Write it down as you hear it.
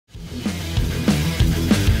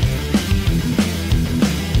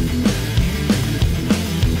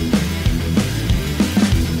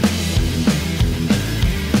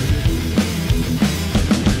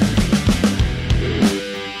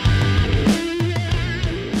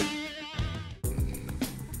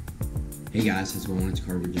Hey guys, how's it going? It's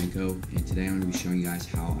Carter Jenko, and today I'm going to be showing you guys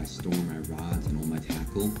how I store my rods and all my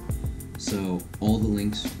tackle. So all the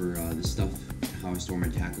links for this stuff, how I store my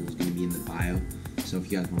tackle, is going to be in the bio. So if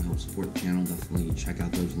you guys want to help support the channel, definitely check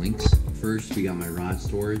out those links. First, we got my rod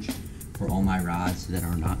storage for all my rods that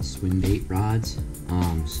are not swim bait rods.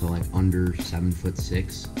 So like under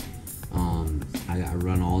 7'6". I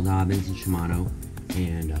run all Dobyns and Shimano,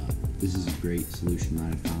 and this is a great solution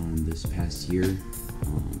that I found this past year.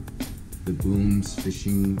 The Booms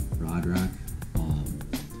Fishing Rod Rack.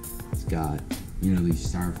 It's got,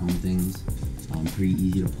 these styrofoam things. Pretty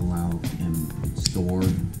easy to pull out and store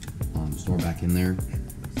back in there.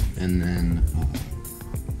 And then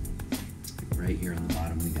right here on the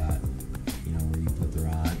bottom we got, where you put the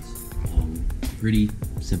rods. Pretty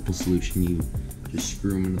simple solution. You just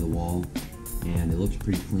screw them into the wall, and it looks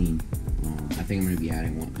pretty clean. I think I'm going to be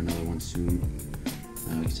adding another one soon,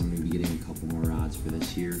 because I'm going to be getting a couple more rods for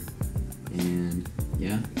this year. And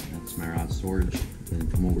yeah, that's my rod storage. Then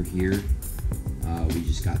come over here, we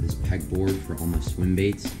just got this pegboard for all my swim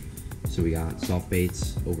baits. So we got soft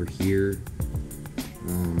baits over here,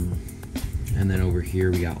 and then over here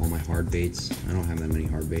we got all my hard baits. I don't have that many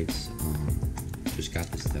hard baits. Just got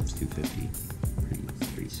the Steps 250,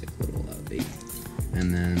 pretty sick little bait.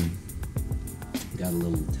 And then we got a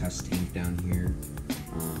little test tank down here,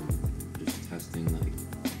 just testing like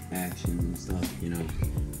action and stuff,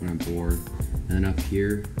 when I'm bored. And then up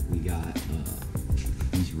here we got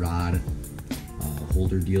these rod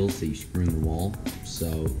holder deals that you screw in the wall.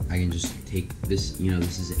 So I can just take this,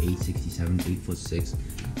 this is an 867,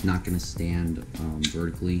 8'6", not gonna stand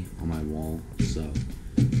vertically on my wall. So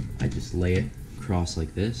I just lay it across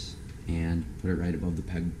like this and put it right above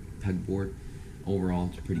the pegboard. Overall,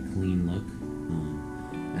 it's a pretty clean look.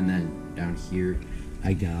 And then down here,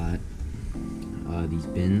 I got these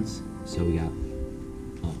bins. So we got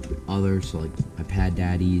others, so like my Pad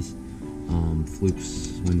Daddies,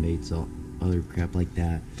 Flukes, swim baits, other crap like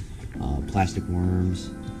that, plastic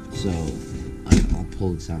worms. So I'll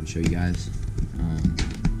pull this out and show you guys.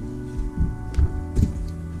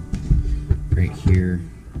 Right here,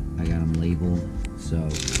 I got them labeled. So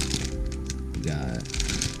we got,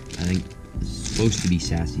 I think this is supposed to be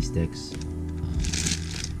Sassy Sticks,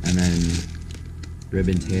 and then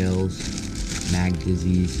Ribbon Tails, Mag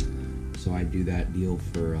Dizzies. So I do that deal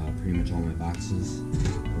for pretty much all my boxes.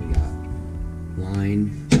 We got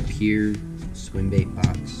line up here, swim bait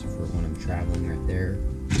box for when I'm traveling right there,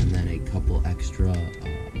 and then a couple extra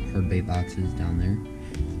hard bait boxes down there.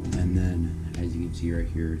 And then, as you can see right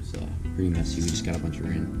here, it's pretty messy. We just got a bunch of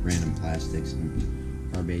random plastics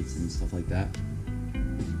and hard baits and stuff like that.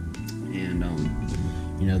 And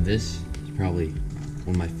this is probably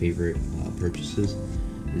one of my favorite purchases.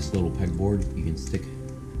 This little pegboard. You can stick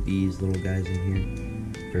these little guys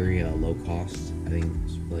in here. Very low cost. I think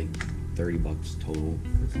it's like 30 bucks total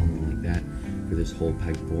or something like that for this whole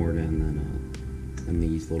pegboard, and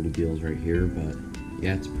these little deals right here. But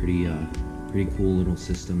yeah, it's pretty cool little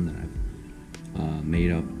system that I've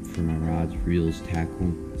made up for my rods, reels,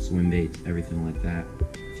 tackle, swim baits, everything like that.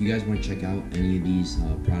 If you guys want to check out any of these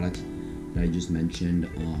products that I just mentioned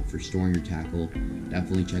for storing your tackle,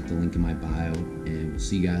 definitely check the link in my bio, and we'll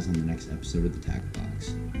see you guys on the next episode of the Tackle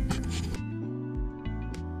Box.